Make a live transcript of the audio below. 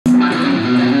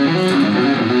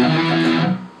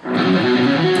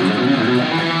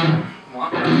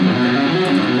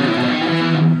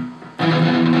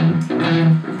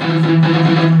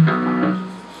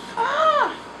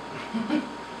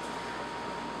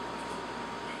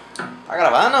Tá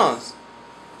gravando?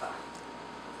 Tá.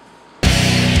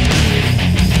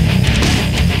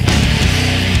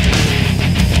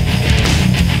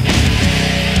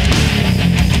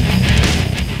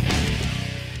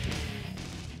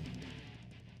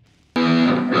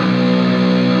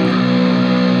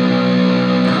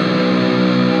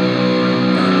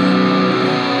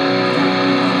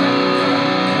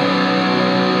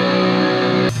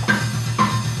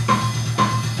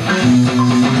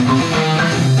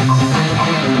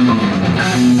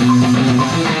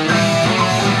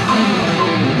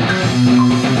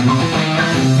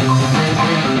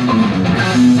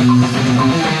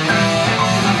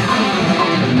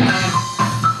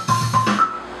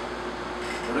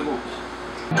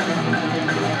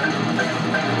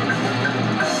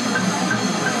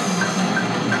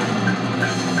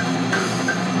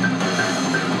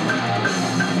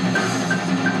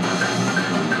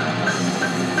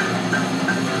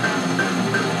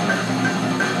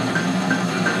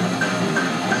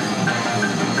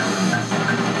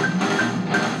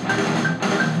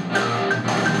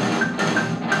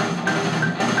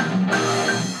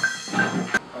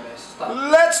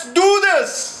 Let's do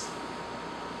this!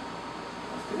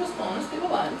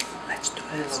 Let's do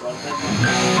this.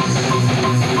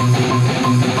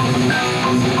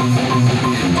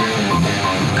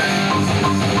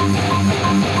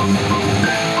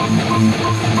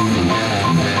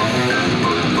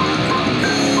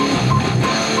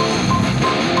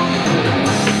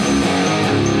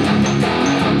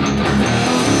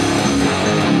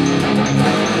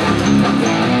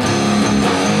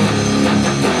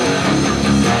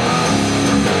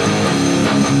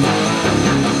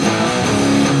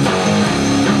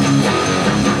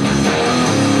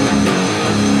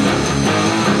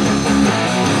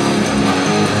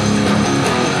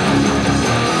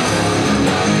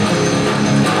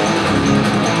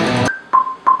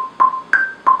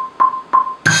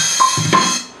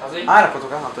 Ah, era pra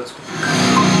tocar não, tá, desculpa.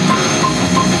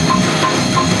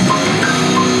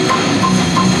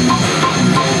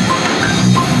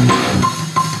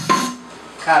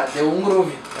 Cara, deu um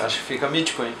groove. Eu acho que fica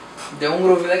mítico, hein? Deu um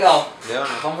groove legal. Deu, né?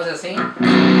 Vamos fazer assim?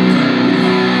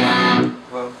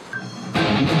 Vamos.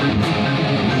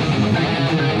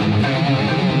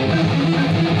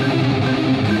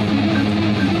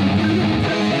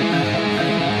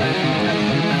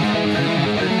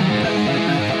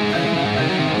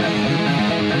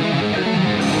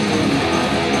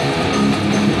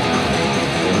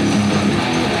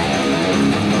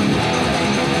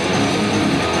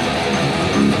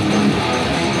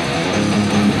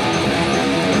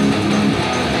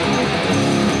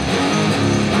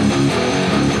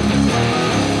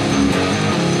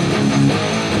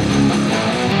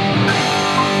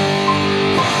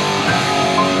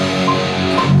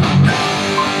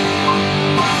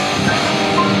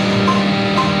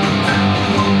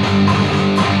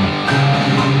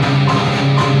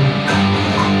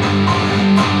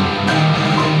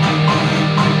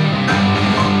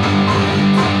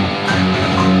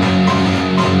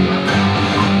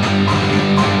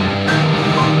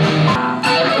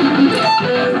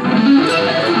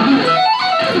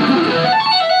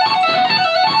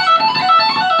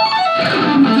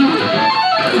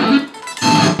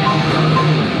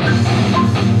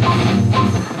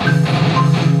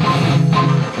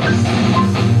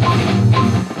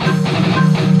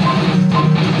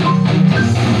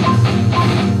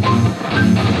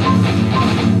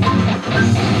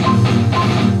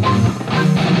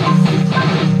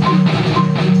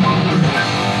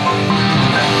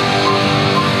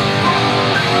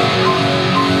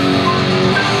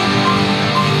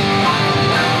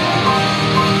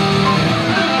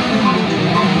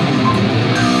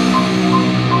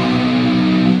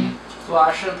 Tu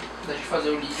acha da gente fazer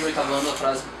o lead oitavando a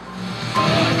frase?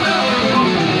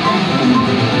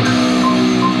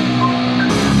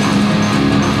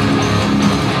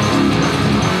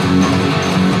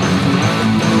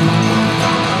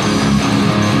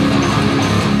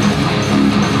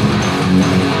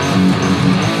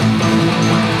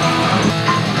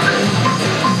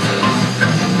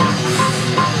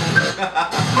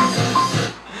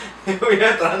 Eu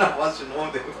ia entrar na voz de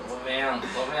novo. Tô vendo,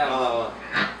 tô vendo. Olha lá, ó.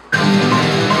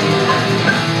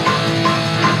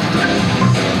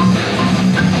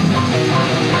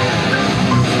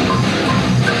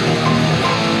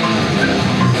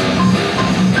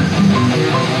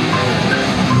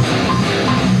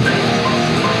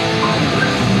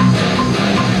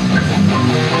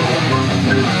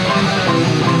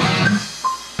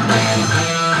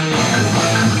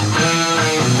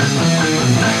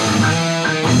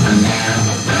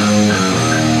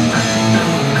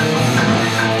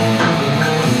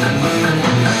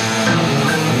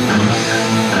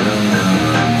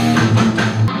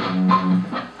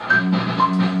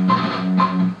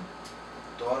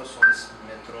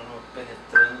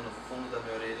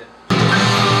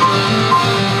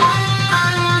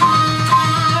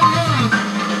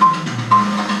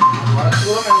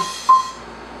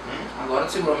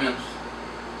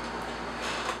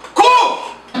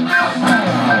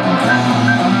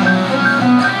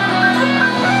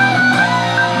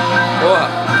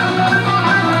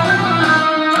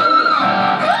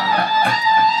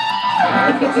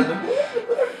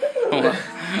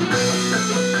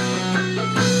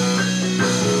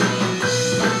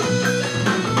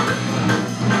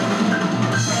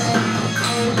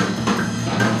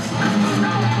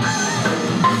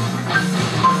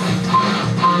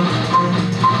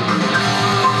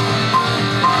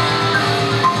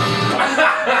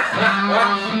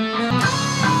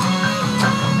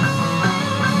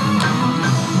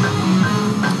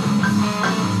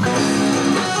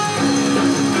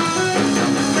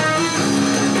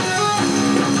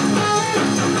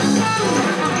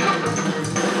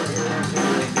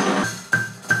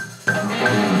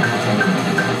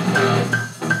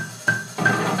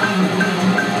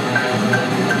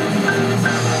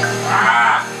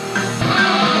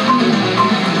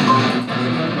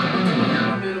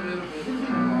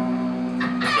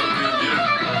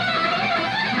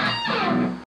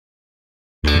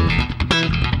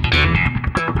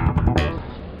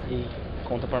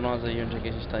 Conta pra nós aí onde é que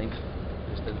a gente tá indo. A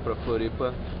gente tá indo pra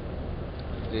Floripa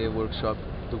ver o workshop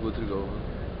do Daydream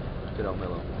tirar o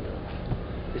melão.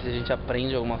 Ver se a gente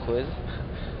aprende alguma coisa.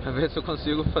 Pra ver se eu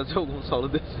consigo fazer algum solo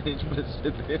decente pra esse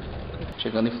CD.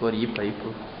 Chegando em Floripa aí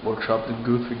pro workshop do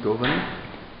Daydream.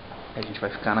 A gente vai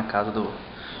ficar na casa do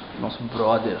nosso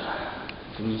brother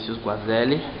Vinícius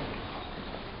Guazelli,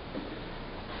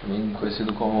 Também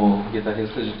conhecido como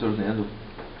guitarrista de turnê do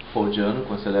Foldiano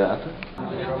com Acelerata.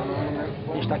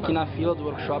 A gente tá aqui na fila do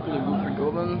workshop do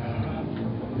Daydream.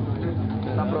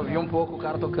 Dá pra ouvir um pouco o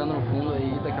cara tocando no fundo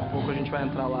aí, daqui a pouco a gente vai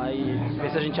entrar lá e ver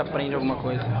se a gente aprende alguma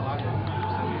coisa.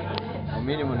 É o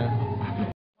mínimo, né?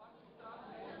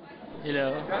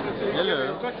 Hello.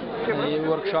 E o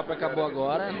workshop acabou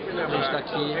agora, a gente tá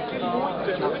aqui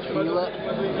na fila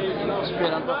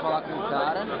esperando pra falar com o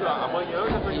cara.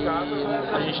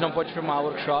 E a gente não pode filmar o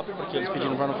workshop porque eles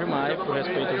pediram pra não filmar e por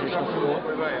respeito a gente não filmou.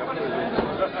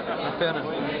 É pena,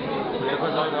 muita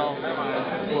coisa legal.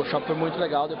 O workshop foi muito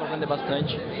legal, deu pra aprender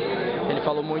bastante. Ele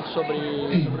falou muito sobre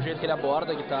o jeito que ele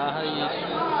aborda a guitarra e isso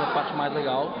é a parte mais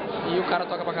legal. E o cara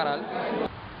toca pra caralho.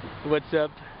 What's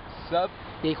up?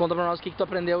 E aí, conta pra nós o que tu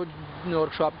aprendeu no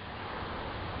workshop.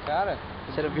 Cara,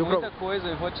 você viu muita coisa.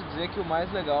 Eu vou te dizer que o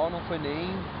mais legal não foi nem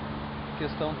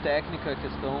questão técnica,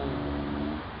 questão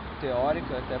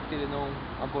teórica, até porque ele não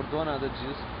abordou nada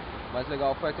disso. O mais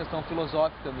legal foi a questão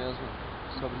filosófica mesmo,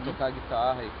 sobre tocar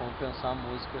guitarra e como pensar a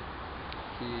música,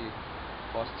 que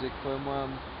posso dizer que foi uma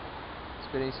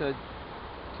experiência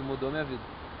que mudou minha vida.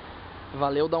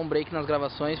 Valeu dar um break nas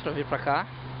gravações pra vir pra cá.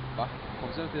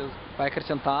 Com certeza. Vai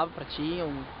acrescentar pra ti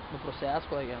no processo,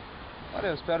 qual é que é? Olha,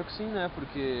 eu espero que sim, né?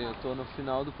 Porque eu tô no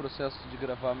final do processo de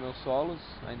gravar meus solos,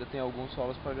 ainda tem alguns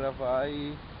solos pra gravar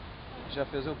e já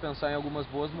fez eu pensar em algumas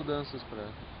boas mudanças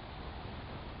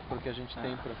pro que a gente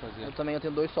tem pra fazer. Eu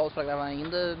tenho 2 solos pra gravar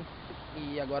ainda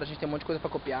e agora a gente tem um monte de coisa pra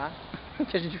copiar,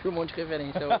 que a gente viu um monte de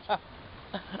referência hoje.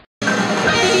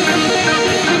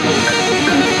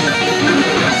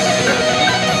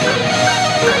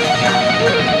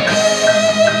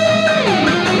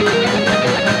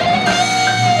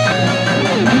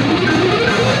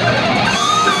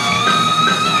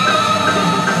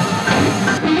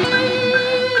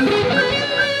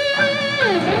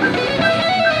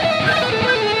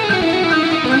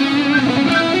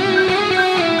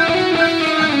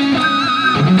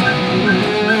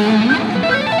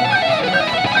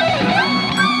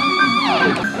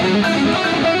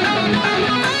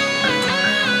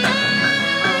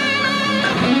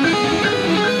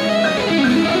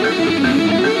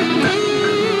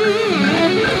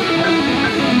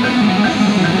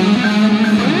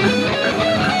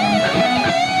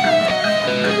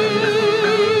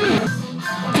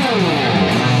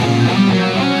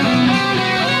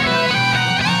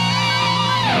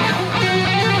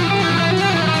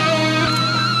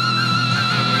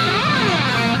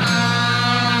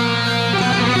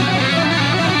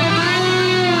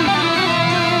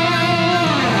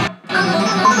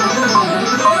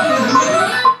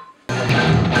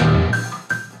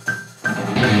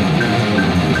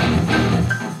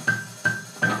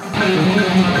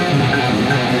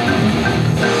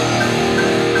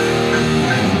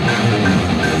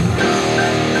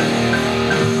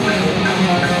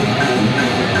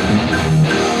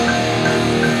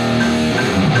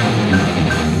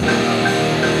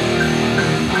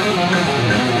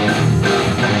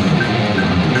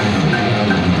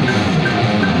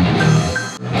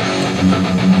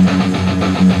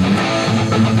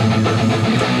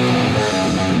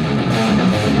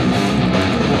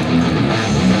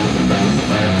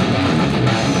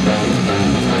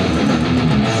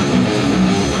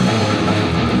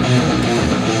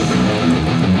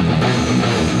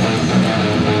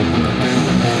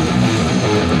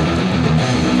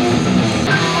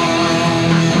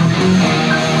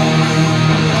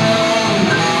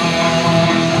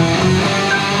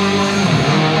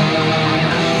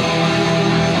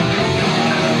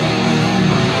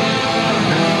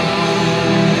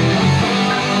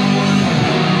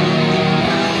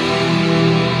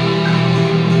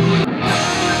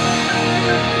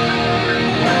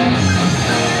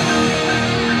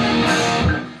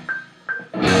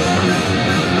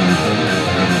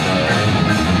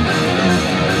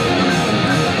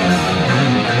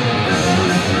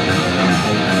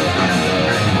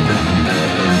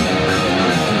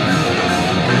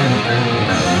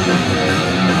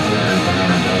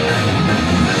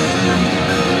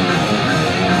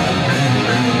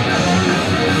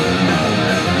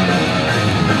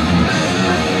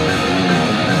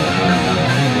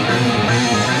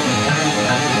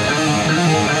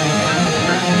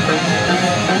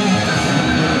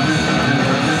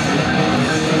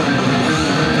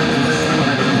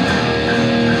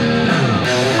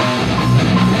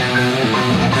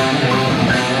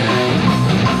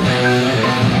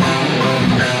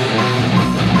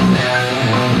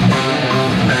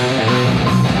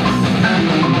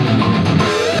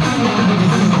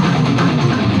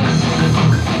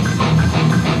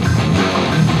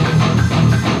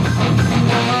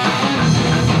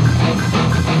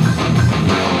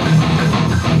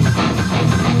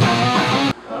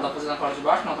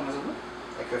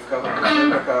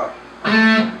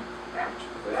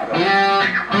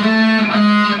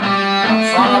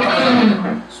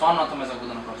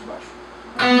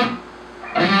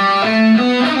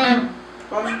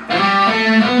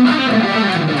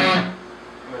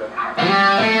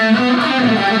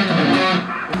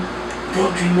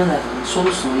 Eleven,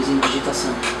 soluções em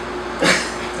digitação.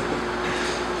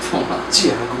 Vamos lá.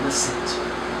 Tiago Masseti.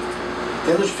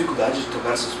 Tendo dificuldade de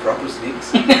tocar seus próprios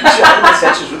links, Tiago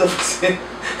Masseti ajuda você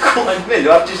com a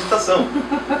melhor digitação.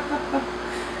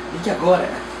 Ligue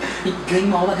agora e ganhe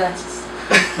uma aula grátis.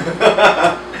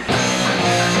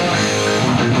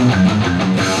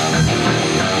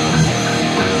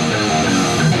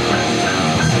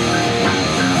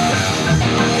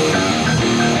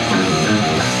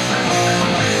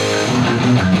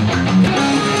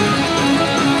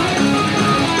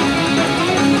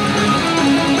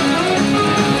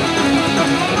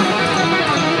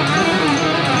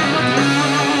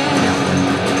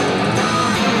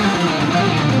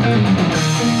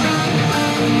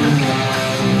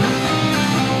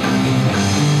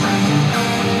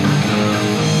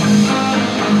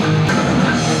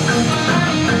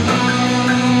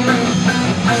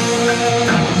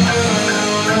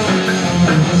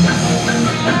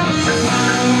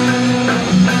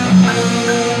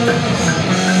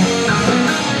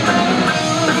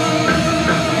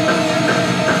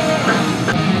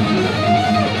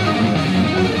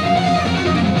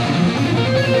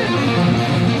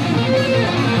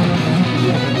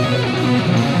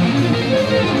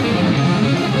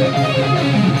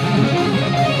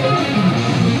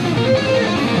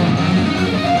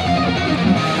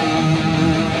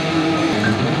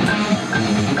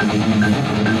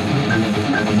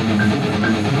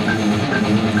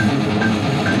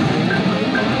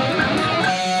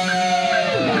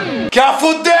 Quer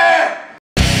fuder!